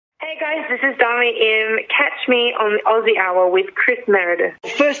Hey guys, this is DAMI. Catch me on the Aussie Hour with Kris Meredith.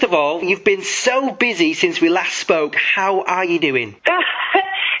 First of all, you've been so busy since we last spoke. How are you doing?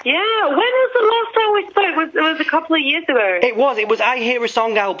 Yeah, when was the last time we spoke? It was a couple of years ago. It was I Hear a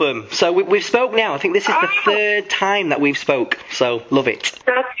Song album. So we've spoke now. I think this is the third time that we've spoke. So love it.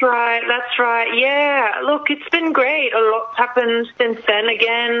 That's right. Yeah, look, it's been great. A lot's happened since then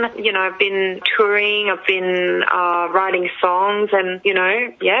again. You know, I've been touring, I've been writing songs, and, you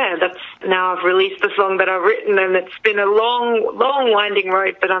know, yeah, now I've released the song that I've written, and it's been a long, winding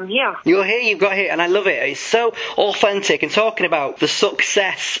road, but I'm here. You're here, you've got here, and I love it. It's so authentic, and talking about the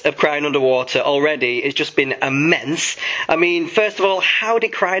success of Crying Underwater already has just been immense. I mean, first of all, how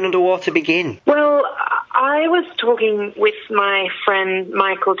did Crying Underwater begin? Well, I was talking with my friend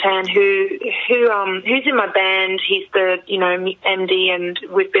Michael Tan, who's in my band. He's the, you know, MD, and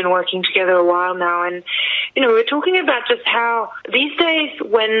we've been working together a while now. And, you know, we're talking about just how these days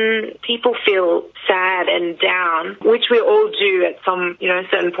when people feel sad and down, which we all do at some, you know,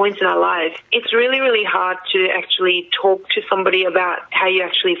 certain points in our lives, it's really, really hard to actually talk to somebody about how you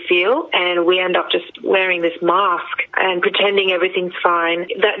actually feel. And we end up just wearing this mask and pretending everything's fine.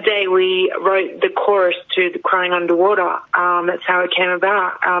 That day we wrote the chorus to the Crying Underwater. That's how it came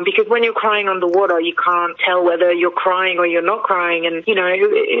about. Because when you're crying underwater, you can't tell whether you're crying or you're not crying. And, you know,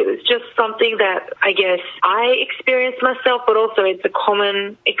 it was just something that I guess I experienced myself, but also it's a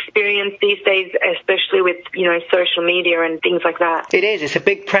common experience these days, especially with, you know, social media and things like that. It is. It's a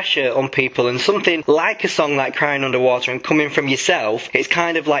big pressure on people, and something like a song like Crying Underwater and coming from yourself, it's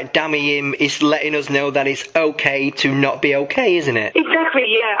kind of like DAMI is letting us know that it's okay to not be okay, isn't it? Exactly,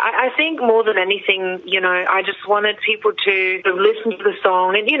 yeah. I think more than anything, you know, I just wanted people to sort of listen to the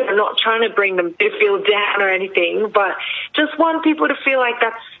song and, you know, not trying to bring them to feel down or anything, but just want people to feel like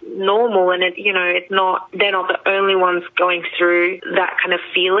that's normal, and it, you know, they're not the only ones going through that kind of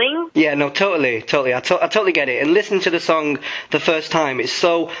feeling. Yeah, no, totally. I totally get it. And listening to the song the first time, it's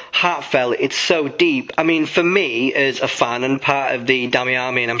so heartfelt, it's so deep. I mean, for me, as a fan and part of the DAMI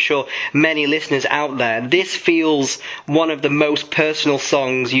Army, and I'm sure many listeners out there, this feels one of the most personal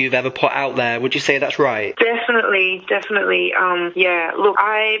songs you've ever put out there. Would you say that's right? Definitely. Yeah, look,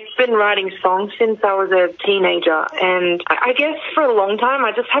 I've been writing songs since I was a teenager, and I guess for a long time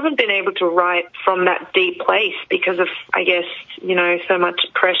I just haven't been able to write from that deep place because of, I guess, you know, so much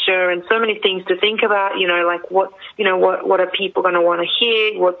pressure and so many things to think about, you know, like what are people going to want to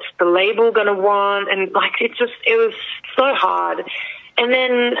hear? What's the label going to want? And like, it was so hard. And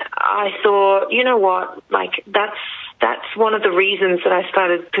then I thought, you know what, like that's one of the reasons that I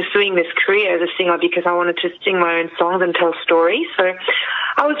started pursuing this career as a singer, because I wanted to sing my own songs and tell stories. So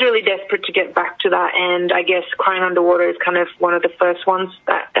I was really desperate to get back to that, and I guess Crying Underwater is kind of one of the first ones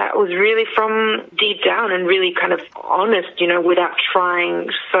that was really from deep down and really kind of honest, you know, without trying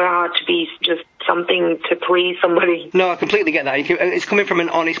so hard to be just something to please somebody. No, I completely get that. It's coming from an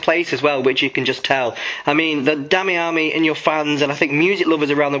honest place as well, which you can just tell. I mean, the DAMI Army and your fans, and I think music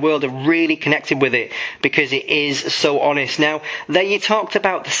lovers around the world, are really connected with it because it is so honest. Now, there you talked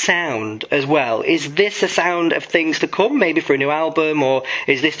about the sound as well. Is this a sound of things to come, maybe for a new album, or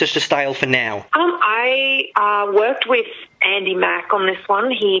is this just a style for now? I worked with Andy Mack on this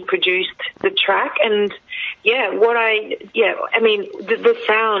one. He produced the track, and I mean, the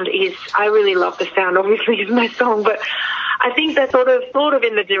sound is, I really love the sound, obviously, is my song, but I think that's sort of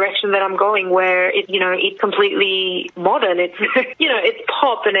in the direction that I'm going, where it's completely modern. It's, you know, it's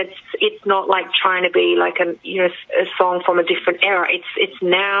pop, and it's not like trying to be like a song from a different era. It's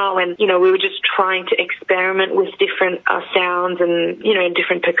now, and, you know, we were just trying to experiment with different sounds and, you know,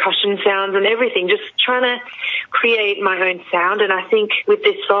 different percussion sounds and everything, just trying to create my own sound. And I think with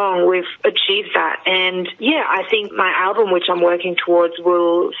this song, we've achieved that. And yeah, I think my album, which I'm working towards,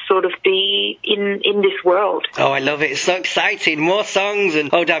 will sort of be in this world. Oh, I love it. It's so exciting. More songs, and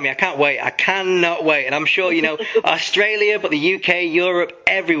oh, damn me, I can't wait. I cannot wait. And I'm sure, you know, Australia, but the UK, Europe,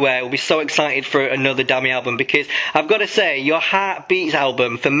 everywhere will be so excited for another DAMI album, because I've got to say, your Heartbeats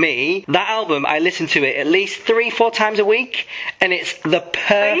album, for me, that album, I listen to it at least 3-4 times a week, and it's the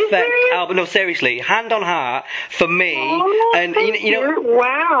perfect album. No, seriously, hand on heart, for me. Oh, and you know,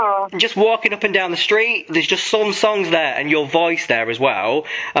 wow. Just walking up and down the street, there's just some songs there, and your voice there as well.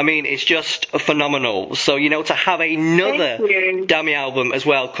 I mean, it's just phenomenal. So, you know, to have another another DAMI album as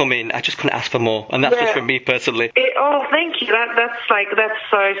well coming. I just couldn't ask for more, and that's just from me personally. Thank you. That's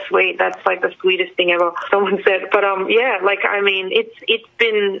so sweet. That's like the sweetest thing ever someone said. But it's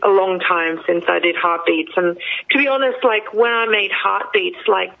been a long time since I did Heartbeats, and to be honest, like when I made Heartbeats,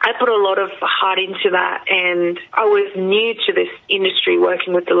 like I put a lot of heart into that, and I was new to this industry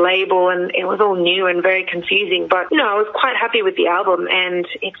working with the label, and it was all new and very confusing. But I was quite happy with the album, and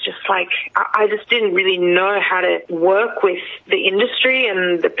it's just like I just didn't really know how to work with the industry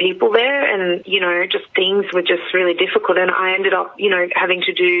and the people there, and just things were just really difficult, and I ended up having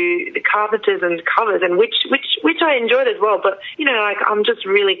to do the Carpenters and covers, and which I enjoyed as well. But I'm just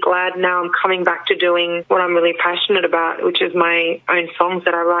really glad now I'm coming back to doing what I'm really passionate about, which is my own songs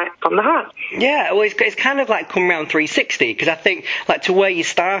that I write from the heart. Yeah, well, it's kind of like come around 360, because I think like to where you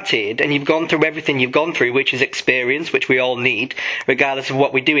started, and you've gone through everything you've gone through, which is experience, which we all need regardless of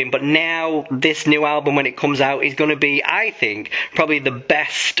what we're doing. But now this new album, when it comes out, is going to be, I think, probably the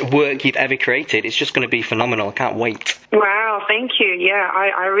best work you've ever created. It's just going to be phenomenal. I can't wait. Wow, thank you. Yeah,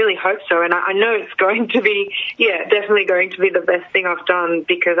 I really hope so, and I know it's going to be, definitely going to be the best thing I've done,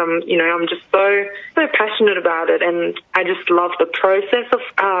 because I'm just so passionate about it, and I just love the process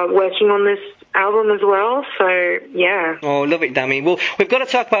of working on this album as well. So yeah. Oh, love it, Dami. Well, we've got to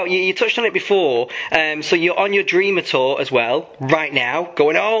talk about you touched on it before. So you're on your Dreamer tour as well right now,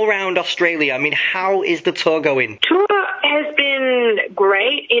 going all around Australia. I mean, how is the tour going? Tour has been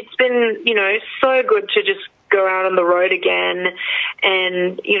great. It's been so good to just go out on the road again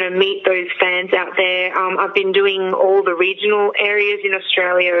and, meet those fans out there. I've been doing all the regional areas in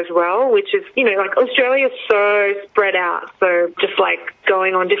Australia as well, which is, like Australia's so spread out. So just like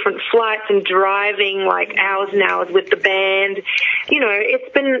going on different flights and driving like hours and hours with the band,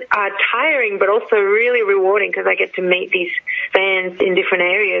 it's been tiring, but also really rewarding, because I get to meet these fans in different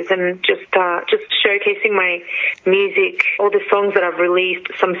areas and just showcasing my music, all the songs that I've released,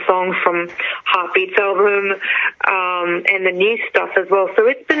 some songs from Heartbeats album, and the new stuff as well. So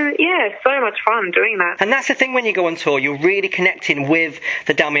it's been, so much fun doing that. And that's the thing when you go on tour, you're really connecting with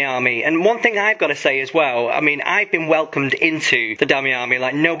the DAMI Army. And one thing I've got to say as well, I mean, I've been welcomed into the DAMI Army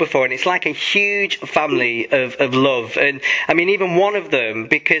like no before, and it's like a huge family of love. And I mean, even one of them,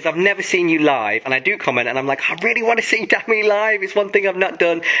 because I've never seen you live, and I do comment, and I'm like, I really want to see DAMI live. It's one thing I've not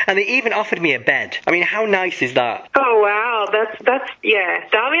done. And they even offered me a bed. I mean, how nice is that? Oh, wow. That's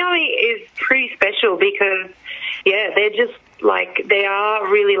DAMI Army is pretty special, because they're just like, they are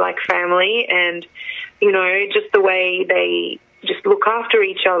really like family, and, just the way they just look after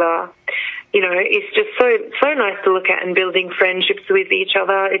each other, it's just so nice to look at, and building friendships with each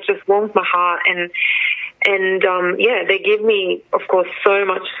other. It just warms my heart, and they give me, of course, so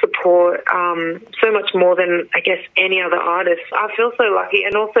much support, so much more than, I guess, any other artist. I feel so lucky,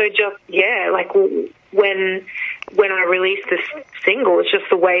 and also just, like when I released this single, it's just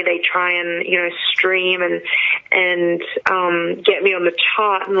the way they try and, stream and get me on the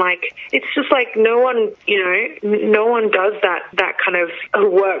chart, and like, it's just like no one does that kind of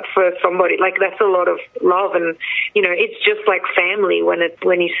work for somebody. Like, that's a lot of love, and it's just like family when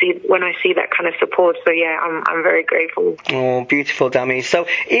I see that kind of support. So yeah, I'm very grateful. Oh, beautiful, Dami. So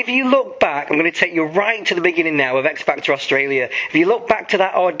if you look back, I'm going to take you right to the beginning now of X Factor Australia. If you look back to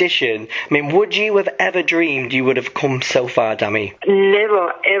that audition, I mean, would you have ever dreamed you would have come so far, Dami?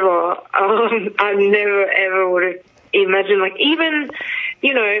 Never, ever. I never, ever would have imagined, like, even,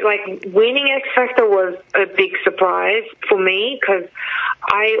 like, winning X Factor was a big surprise for me, because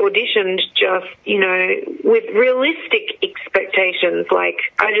I auditioned just, with realistic expectations. Like,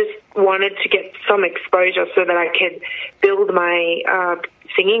 I just wanted to get some exposure so that I could build my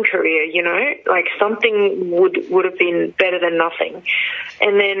singing career, like something would have been better than nothing.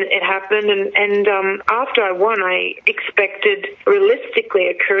 And then it happened, and after I won, I expected realistically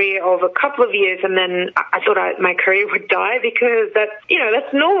a career of a couple of years, and then I thought my career would die, because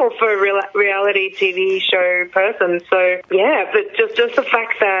that's normal for a reality TV show person. So yeah, but just the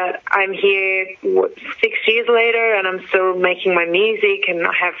fact that I'm here 6 years later, and I'm still making my music, and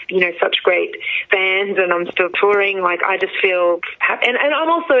I have such great fans, and I'm still touring, like, I just feel happy. And I'm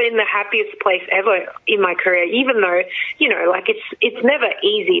also in the happiest place ever in my career, even though, like, it's never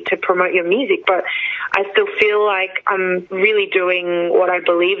easy to promote your music, but I still feel like I'm really doing what I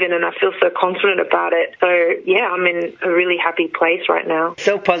believe in, and I feel so confident about it. So yeah, I'm in a really happy place right now.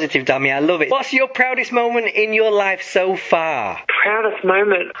 So positive, Dami. I love it. What's your proudest moment in your life so far? Proudest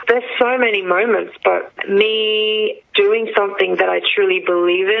moment? There's so many moments, but me doing something that I truly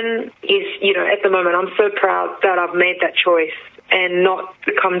believe in is, at the moment, I'm so proud that I've made that choice, and not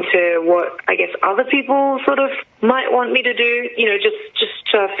succumb to what I guess other people sort of might want me to do, just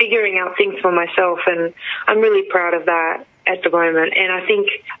figuring out things for myself, and I'm really proud of that at the moment. And I think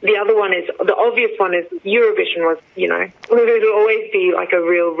the obvious one is Eurovision was, it'll always be like a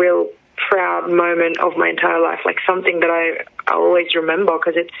real proud moment of my entire life, like something that I always remember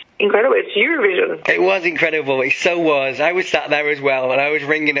because it's incredible. It's Eurovision. It was incredible. It so was. I was sat there as well, and I was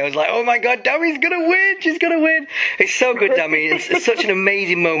ringing. I was like, oh my God, Dami's going to win. She's going to win. It's so good, Dami. It's such an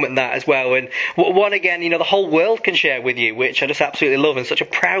amazing moment, that, as well. And one, again, the whole world can share with you, which I just absolutely love, and such a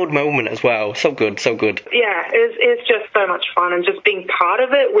proud moment as well. So good, so good. Yeah, it's just so much fun, and just being part of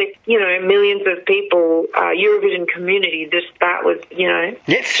it with, millions of people, Eurovision community, that was,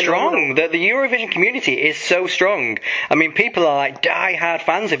 It's strong. The Eurovision community is so strong. I mean, people are like die-hard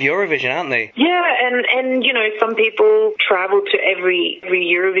fans of Eurovision, aren't they? Yeah, and some people travel to every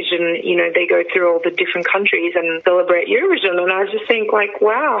Eurovision, they go through all the different countries and celebrate Eurovision, and I just think, like,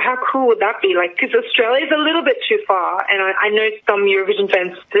 wow, how cool would that be? Like, because Australia's a little bit too far, and I know some Eurovision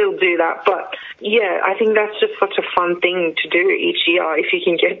fans still do that, but yeah, I think that's just such a fun thing to do each year if you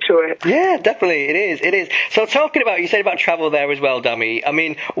can get to it. Yeah, definitely, it is. So talking about, you said about travel there as well, Dami. I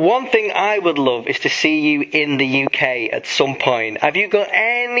mean, one thing I would love is to see you in the UK at some point. Have you got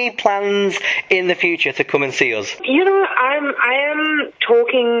any plans in the future to come and see us? I am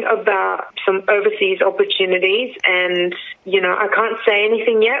talking about some overseas opportunities, and I can't say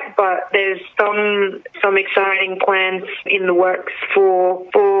anything yet, but there's some exciting plans in the works for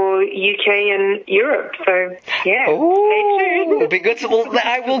UK and Europe. So yeah, stay tuned. It'll be good.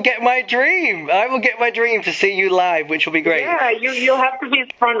 I will get my dream. I will get my dream to see you live, which will be great. Yeah, you'll have to be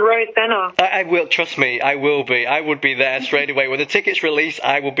front row center. I will. Trust me, I will be. I would be there straight away when the tickets release.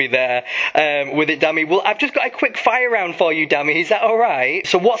 I will be there with it, Dami. Well, I've just got a quick fire round for you, Dami. Is that all right?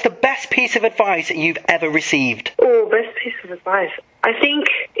 So, what's the best piece of advice that you've ever received? Oh, best piece of advice. I think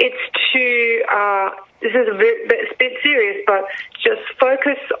it's this is a bit serious, but just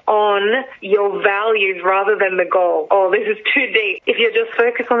focus on your values rather than the goal. Oh, this is too deep. If you just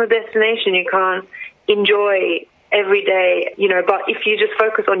focus on the destination, you can't enjoy every day, but if you just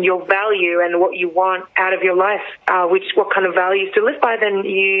focus on your value and what you want out of your life, what kind of values to live by, then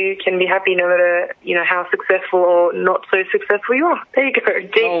you can be happy no matter, how successful or not so successful you are. There you go.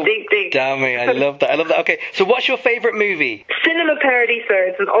 Deep. Dami, I love that. Okay, so what's your favourite movie? Cinema Paradiso.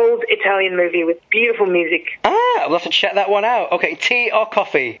 It's an old Italian movie with beautiful music. We'll have to check that one out. Okay, tea or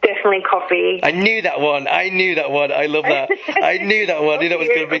coffee? Definitely coffee. I knew that one. I love that. I knew that one. I knew that was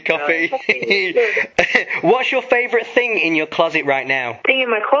going to be coffee. What's your favourite thing in your closet right now? Thing in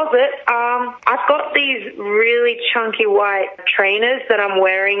my closet? I've got these really chunky white trainers that I'm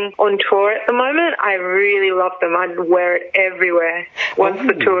wearing on tour at the moment. I really love them. I'd wear it everywhere once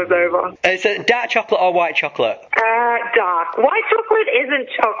the tour's over. Is it dark chocolate or white chocolate? Dark. White chocolate isn't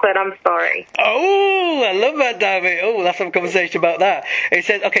chocolate, I'm sorry. Oh, I love that, Dami. Oh, let's have a conversation about that. It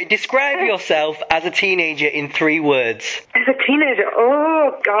says, okay, describe yourself as a teenager in 3 words. As a teenager?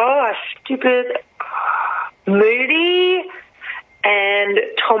 Oh, gosh. Stupid. Moody and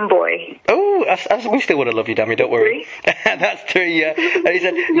tomboy. Oh, we still want to love you, Dami, don't worry. That's 3, yeah. And he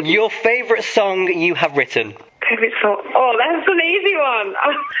said, your favourite song you have written? Favourite song? Oh, that's an easy one.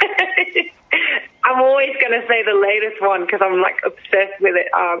 I'm always going to say the latest one because I'm like obsessed with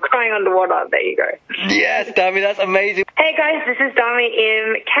it. Crying Underwater. There you go. Yes, Dami, that's amazing. Hey guys, this is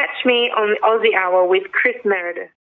Dami. Catch me on the Aussie Hour with Kris, Meredith.